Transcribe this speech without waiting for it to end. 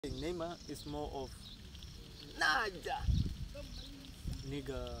Neymar is more of Nada.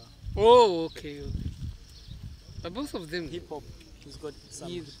 Nigga. Oh, okay. But both of them Hip hop. He's got some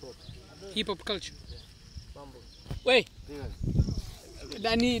hip hop culture. Bumble. Wait.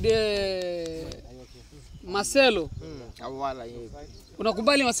 Dani de Marcelo. Awala yeye.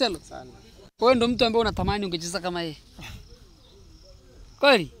 Unakubali Marcelo? Sana. Wewe ndo mtu ambaye unatamani ungecheza kama yeye.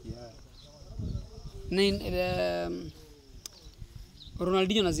 Kweli? Yeah. Ni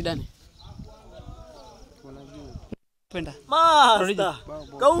Ronaldo na Zidane. Unajua. Penda. Master.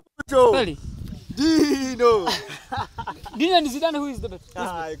 Gaucho. Kweli? Dino. Dino and Zidane, who is the best?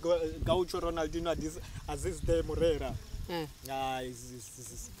 Gaucho Ronaldinho Aziz de Moreira.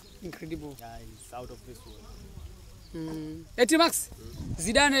 It's incredible. He's out of this world. Eti Max,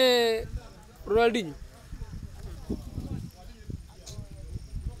 Zidane, Ronaldinho.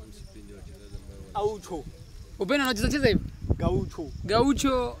 Gaucho. Upenda anacheza hivi? Gaucho.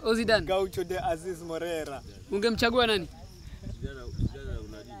 Gaucho au Zidane? Gaucho de Aziz Moreira. Ungemchagua nani?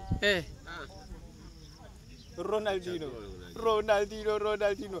 Ronaldinho.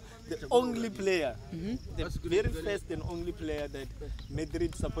 The only player, the very first and only player that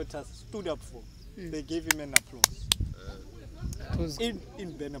Madrid supporters stood up for. They gave him an applause.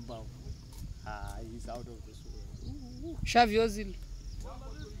 In Bernabeu. He's out of this world. Xavi, Ozil.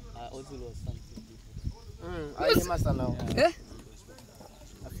 Ozil was something different.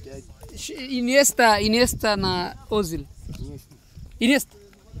 Iniesta na Ozil. Iniesta,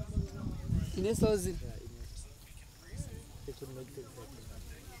 Ozil.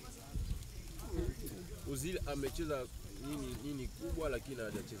 Ozil amecheza nini kubwa lakini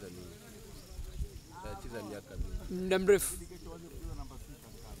hajacheza nini. Hajacheza miaka mingi. Muda mrefu.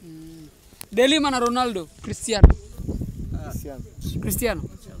 Delima na Ronaldo, Cristiano.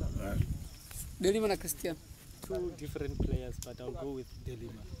 Delima na Cristiano. Two different players, but I'll go with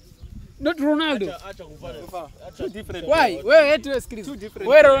Delima. Not Ronaldo. Two different. Why? Wewe eti sikiliza.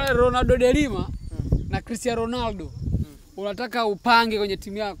 Wewe Ronaldo Delima na Cristiano Ronaldo. Unataka upange kwenye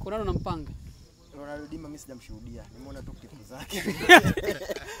timu yako, nani unampanga? Ronaldo Dima mimi sijamshuhudia. Nimeona tu clip zake.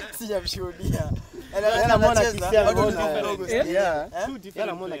 Sijamshuhudia. Anamuona Cristiano. Yeah. Two different.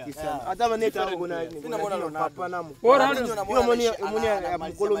 Anamuona Cristiano. Hata bane tu kuna nimeona Ronaldo namo. Ronaldo unamuona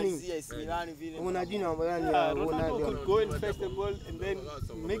mkolo mingi. Una jina yani Ronaldo could go and fetch the ball and then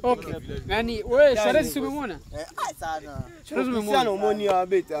make it. Nani wewe Suarez umemwona? Sana. Suarez umemwona? Cristiano umeona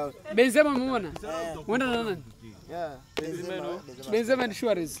beta. Benzema umemwona? Unaenda na nani? Yeah. Benzema and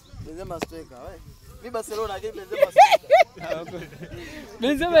Suarez. Benzema striker, wewe. Ni Barcelona again Benzema striker.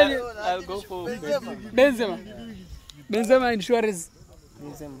 I'll go for Benzema and Suarez.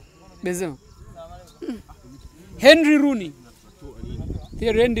 Benzema. Henry Rooney.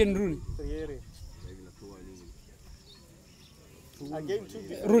 Henry and Rooney. Again, two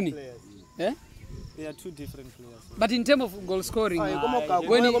different Rooney. players. Yeah? They are two different players. But in terms of goal scoring,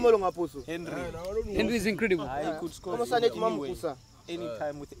 Henry is incredible. He could score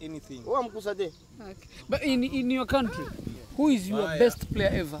anytime with anything. Okay. But in your country, who is your best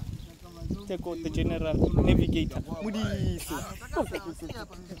player ever? Take out the general navigator.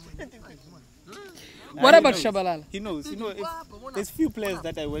 What about Shabalala? He knows. There's few players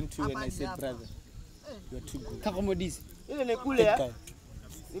that I went to and I said, brother, you're too good. Takomodisi. That guy.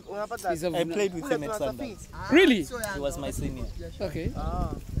 I played with him at Sundowns. Really? He was my senior. Okay.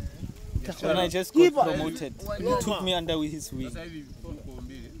 When I just got promoted, he took me under his wing.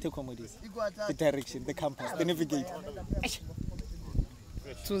 The direction, the compass, the navigator.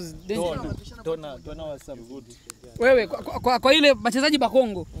 It was dangerous. Donna was something. Wewe kwa ile wachezaji ba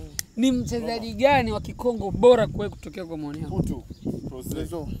Kongo, ni mchezaji gani wa Kikongo bora kwa kutokea kwa maoni yako?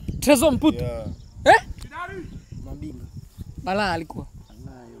 Trezo Mputu. Yeah. Mabinga. Bala alikuwa.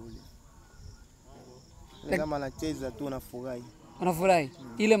 Kama anacheza tu unafurahi. Unafurahi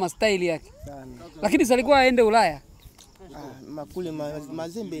ile mastyle yake. Sana. Lakini si alikuwa aende Ulaya. Makule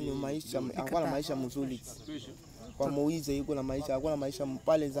Mazembe ni maisha, alikuwa na maisha mzuri. Kwa Moize yuko na maisha, alikuwa na maisha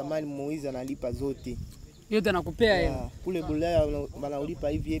pale zamani Moize analipa zote. Yote anakupea yeye. Kule Bulaya wanalipa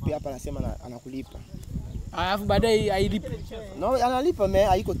hivi hivi hapa anasema anakulipa. Alafu baadaye hailipi. No, analipa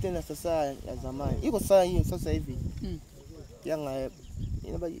haiko tena sasa ya zamani. Iko sasa hiyo sasa hivi. Yanga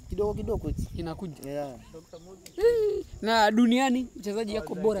inabaki kidogo inakuja. Yeah. Na duniani mchezaji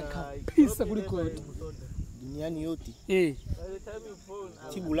yako bora kabisa kuliko yote. Duniani yote. Si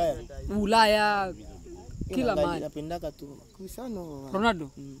Ulaya kila mahali. Napendaka tu Cristiano.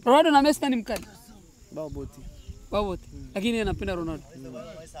 Ronaldo na Messi ni mkali. Bao bote. Lakini yeye anapenda Ronaldo.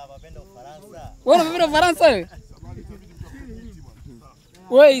 Wewe unapenda Ufaransa wewe?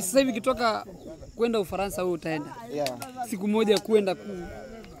 Wewe sasa hivi kitoka kwenda Ufaransa wewe utaenda. Yeah. Siku moja kwenda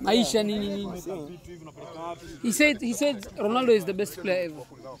maisha nini. He said Ronaldo is the best player ever.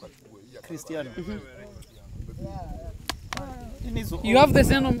 Cristiano. You have the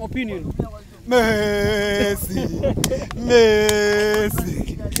same opinion. Messi.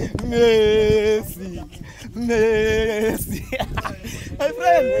 My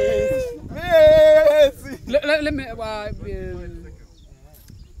friend. Messi. Let me.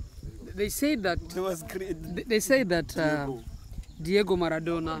 They say that. They say that Diego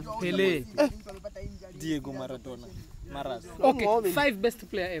Maradona, Pelé. Diego Maradona. Maras. Okay, 5 best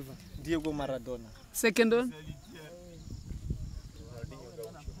player ever. Diego Maradona. Second one.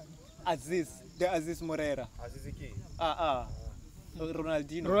 Aziz Moreira.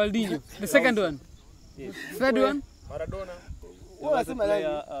 Ronaldinho. The second one. Yes. Third one. Maradona. There was a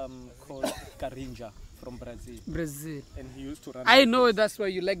player called Carinja from Brazil. And he used to run. I know that's why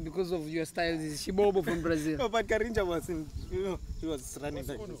you like because of your style. Is Shibobo from Brazil. No, but Carinja wasn't, he was running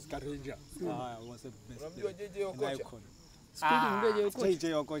like this. Carinja was the best player, an icon.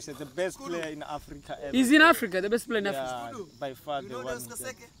 JJ Okocha, the best player in Africa ever. He's in Africa, the best player in Africa. By far the one.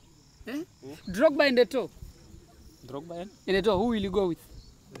 Eh? Drogba and Eto'o. Drogba and? In Eto'o, who will you go with?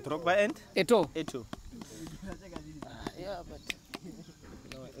 Drogba and? Eto'o. Yeah, but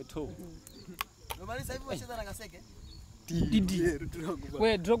no, Eto'o. Lomalisa hivi wacheza na Kaseke? Didi.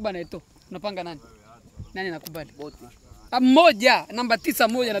 Wewe Drogba na Eto'o. Unapanga nani? Nani anakubali? Mmoja, namba 9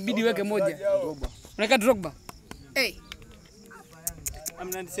 moja inabidi weke moja. Drogba. Unaweka Drogba. Hey. I'm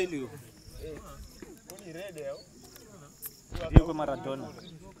not telling you. Diego Maradona.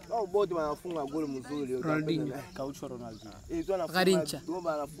 Hao bodi wanafunga goli mzuri. Ronaldinho. Gaucho Ronaldo. Hizo anafunga. Garincha.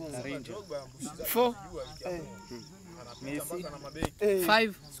 Drogba anafunga. 4. Messi.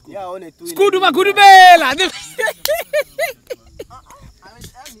 5. Ya one tu. Skudu Makudubela.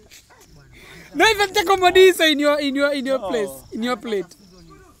 No even take Modisa in your place, in your plate.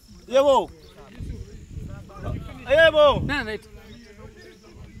 Yebo. Nah, right.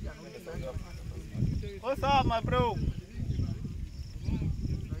 What's up, my bro?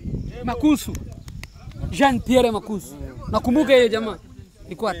 Makusu. Jean-Pierre Makusu. Nakumbuka hiyo jamaa.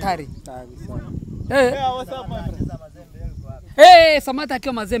 Ilikuwa hatari. What's up, my bro? Samata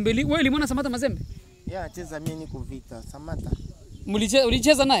akiwa Mazembe. Wewe ulimwona Samata Mazembe? Ya anacheza mimi niko Vita. Samata.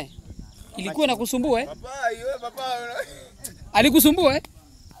 Ulicheza naye? Ilikuwa inakusumbua Papa. Alikusumbua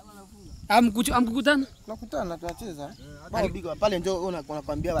Amkukutana? Tunakutana tunacheza. Wapiga pale ndio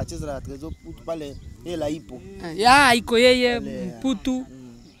unakwambia wacheza na Trezo Putu pale hela ipo. Ya iko yeye Mputu.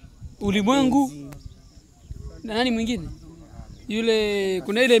 Ulimwengu. Na nani mwingine? Yule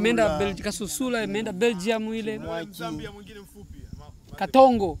kuna ile imeenda Belgium, Kasusula imeenda Belgium ile. Zambia mwingine mfupi.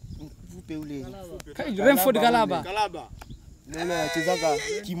 Katongo. Mfupi ule. Renford Galaba. Ndio anachezaga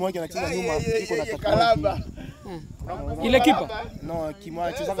kimoja anacheza nyuma iko na Kalaba. Ile kipa? No, kimoja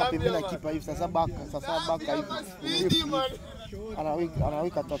anacheza pembeni na kipa hivi sasa baka hivi.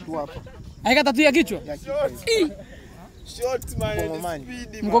 Anaweka tatu hapa. Aika tatu ya kichwa? Short man,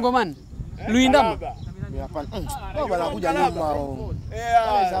 speed. Mkongomani. Luindama. Hapana. Baba anakuja nyuma.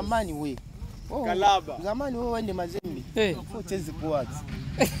 Zamani wewe. Kalaba. Zamani wewe uende Mazembe. Ucheze kwa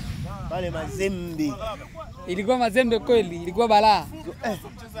pale Mazembe. Ilikuwa Mazembe kweli, ilikuwa balaa.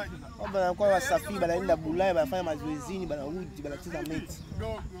 Baba anakuwa wasafi, banaenda Bulaya, banafanya mazoezini, banarudi, banacheza mechi.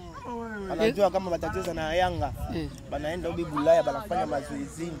 Anajua kama batacheza na Yanga. Banaenda ubi Bulaya, banafanya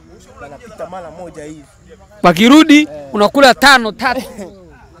mazoezini, banapita mara moja hivi. Bakirudi unakula 5-3.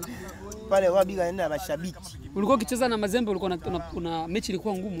 Pale Wapiga anaenda na mashabiki. Ulikuwa ukicheza na Mazembe ulikuwa una mechi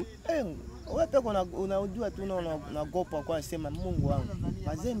ilikuwa ngumu. Wewe pekee unajua tu unagopa kwa sema Mungu wangu.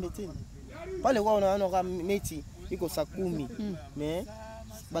 Mazembe tena. Pale kwa unaona kama mechi iko saa 10.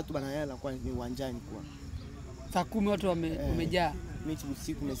 Watu banayala kwa uwanjani kwa. Saa 10 watu wamejaa. Mechi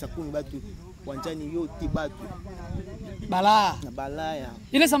usiku na saa 10 watu uwanjani yote watu. Balaa. Na balaa.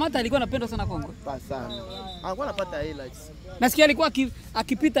 Ile Samata alikuwa anapendwa sana Kongo. Sana. Alikuwa anapata hela. Nasikia alikuwa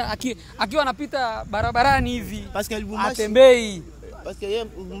akipita akiwa anapita barabarani hivi. Pascal atembei. Parce que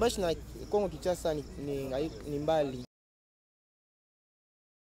Lubumbashi na Kongo Kinshasa ni mbali.